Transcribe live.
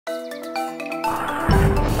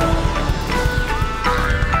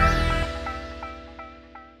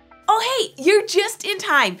you're just in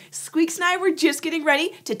time. Squeaks and I were just getting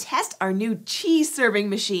ready to test our new cheese serving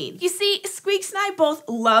machine. You see, Squeaks and I both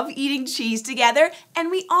love eating cheese together, and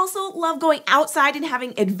we also love going outside and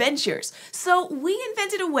having adventures. So we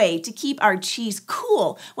invented a way to keep our cheese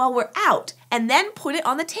cool while we're out, and then put it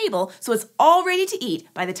on the table so it's all ready to eat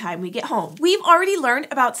by the time we get home. We've already learned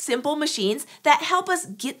about simple machines that help us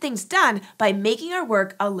get things done by making our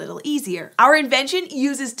work a little easier. Our invention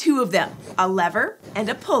uses two of them, a lever and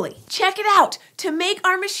a pulley. Check it out! To make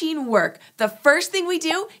our machine work, the first thing we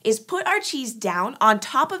do is put our cheese down on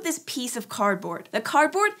top of this piece of cardboard. The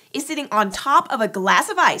cardboard is sitting on top of a glass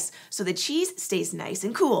of ice, so the cheese stays nice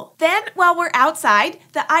and cool. Then, while we're outside,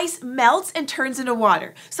 the ice melts and turns into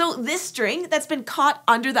water. So this string that's been caught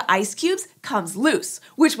under the ice cubes comes loose,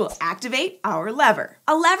 which will activate our lever.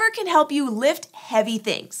 A lever can help you lift heavy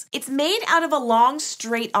things. It's made out of a long,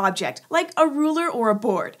 straight object, like a ruler or a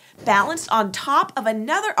board, balanced on top of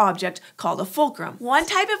another object called a fulcrum. One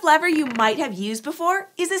type of lever you might have used before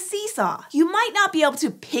is a seesaw. You might not be able to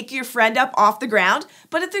pick your friend up off the ground,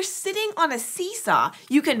 but if they're sitting on a seesaw,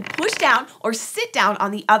 you can push down or sit down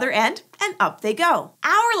on the other end, and up they go.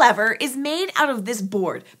 Our lever is made out of this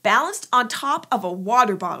board, balanced on top of a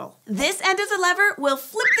water bottle. This end of the lever will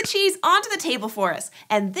flip the cheese onto the table for us,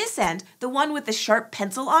 and this end, the one with the sharp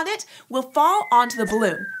pencil on it, will fall onto the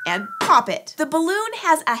balloon and pop it. The balloon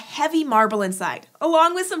has a heavy marble inside,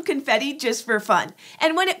 along with some confetti just for fun.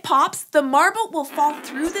 And when it pops, the marble will fall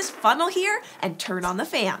through this funnel here and turn on the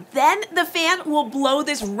fan. Then the fan will blow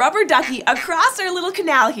this rubber ducky across our little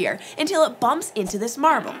canal here until it bumps into this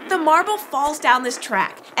marble. The marble falls down this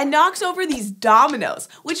track and knocks over these dominoes,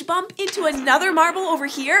 which bump into another marble over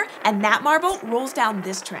here, and that marble rolls down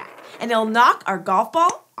this track, and it'll knock our golf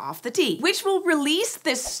ball off the tee, which will release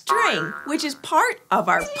this string, which is part of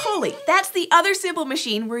our pulley. That's the other simple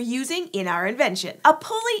machine we're using in our invention. A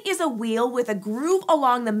pulley is a wheel with a groove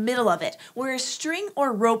along the middle of it, where a string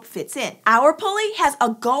or rope fits in. Our pulley has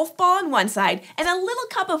a golf ball on one side and a little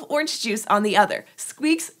cup of orange juice on the other.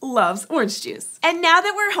 Squeaks loves orange juice. And now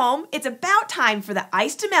that we're home, it's about time for the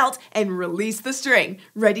ice to melt and release the string.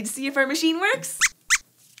 Ready to see if our machine works?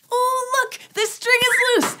 Oh, look, the string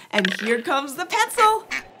is loose, and here comes the pencil.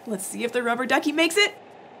 Let's see if the rubber ducky makes it.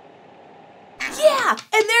 Yeah, and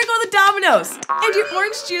there go the dominoes, and your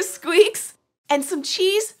orange juice, Squeaks, and some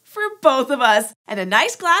cheese for both of us, and a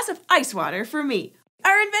nice glass of ice water for me.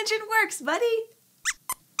 Our invention works, buddy.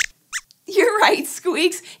 You're right,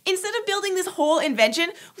 Squeaks. Instead of building this whole invention,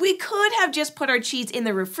 we could have just put our cheese in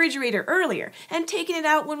the refrigerator earlier and taken it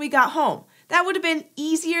out when we got home. That would have been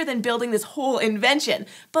easier than building this whole invention,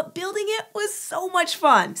 but building it was so much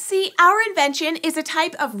fun. See, our invention is a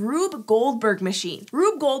type of Rube Goldberg machine.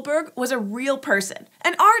 Rube Goldberg was a real person,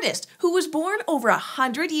 an artist who was born over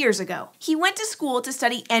 100 years ago. He went to school to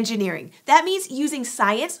study engineering. That means using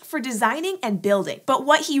science for designing and building. But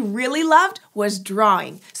what he really loved was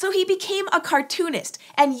drawing. So he became a cartoonist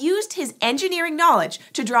and used his engineering knowledge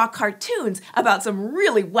to draw cartoons about some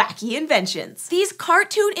really wacky inventions. These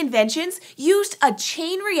cartoon inventions used a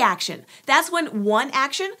chain reaction. That's when one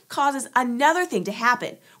action causes another thing to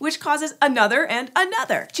happen, which causes another and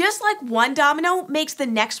another. Just like one domino makes the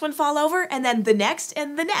next one fall over, and then the next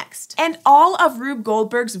and the next. And all of Rube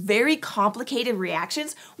Goldberg's very complicated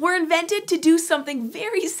reactions were invented to do something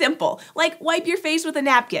very simple, like wipe your face with a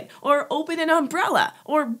napkin, or open an umbrella,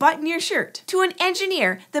 or button your shirt. To an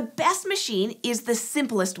engineer, the best machine is the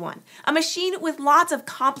simplest one. A machine with lots of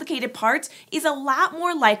complicated parts is a lot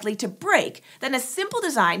more likely to break than a simple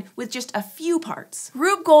design with just a few parts.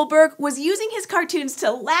 Rube Goldberg was using his cartoons to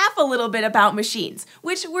laugh a little bit about machines,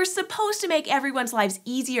 which were supposed to make everyone's lives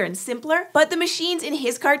easier and simpler, but the machines in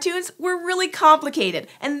his cartoons were really complicated,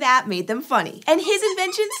 and that made them funny. And his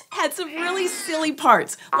inventions had some really silly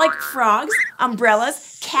parts, like frogs,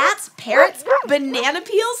 umbrellas, cats, parrots, banana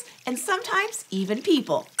peels, and sometimes even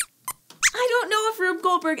people. I don't know if Rube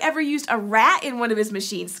Goldberg ever used a rat in one of his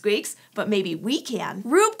machines, Squeaks, but maybe we can.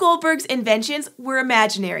 Rube Goldberg's inventions were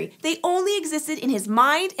imaginary. They only existed in his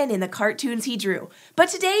mind and in the cartoons he drew. But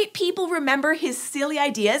today, people remember his silly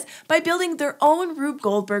ideas by building their own Rube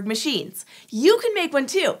Goldberg machines. You can make one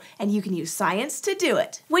too, and you can use science to do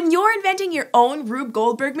it. When you're inventing your own Rube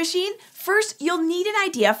Goldberg machine, first you'll need an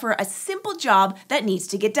idea for a simple job that needs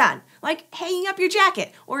to get done, like hanging up your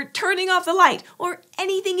jacket, or turning off the light, or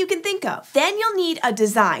anything you can think of. Then you'll need a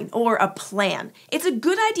design or a plan, it's a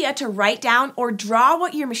good idea to write down or draw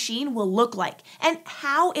what your machine will look like and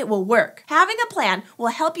how it will work. Having a plan will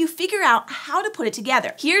help you figure out how to put it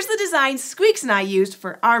together. Here's the design Squeaks and I used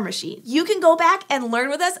for our machine. You can go back and learn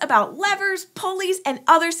with us about levers, pulleys, and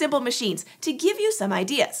other simple machines to give you some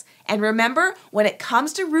ideas. And remember, when it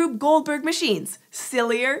comes to Rube Goldberg machines,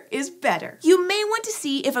 sillier is better. You may want to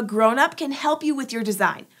see if a grown-up can help you with your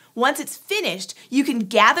design. Once it's finished, you can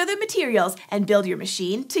gather the materials and build your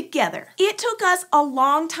machine together. It took us a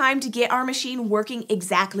long time to get our machine working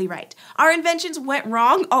exactly right. Our inventions went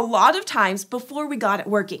wrong a lot of times before we got it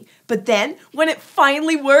working. But then, when it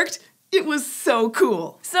finally worked, it was so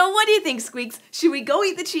cool. So what do you think, Squeaks? Should we go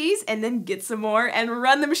eat the cheese and then get some more and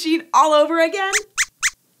run the machine all over again?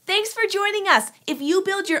 Thanks for joining us. If you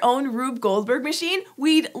build your own Rube Goldberg machine,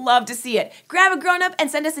 we'd love to see it. Grab a grown-up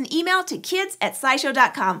and send us an email to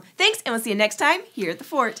kids@scishow.com. Thanks, and we'll see you next time here at the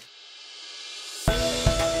fort.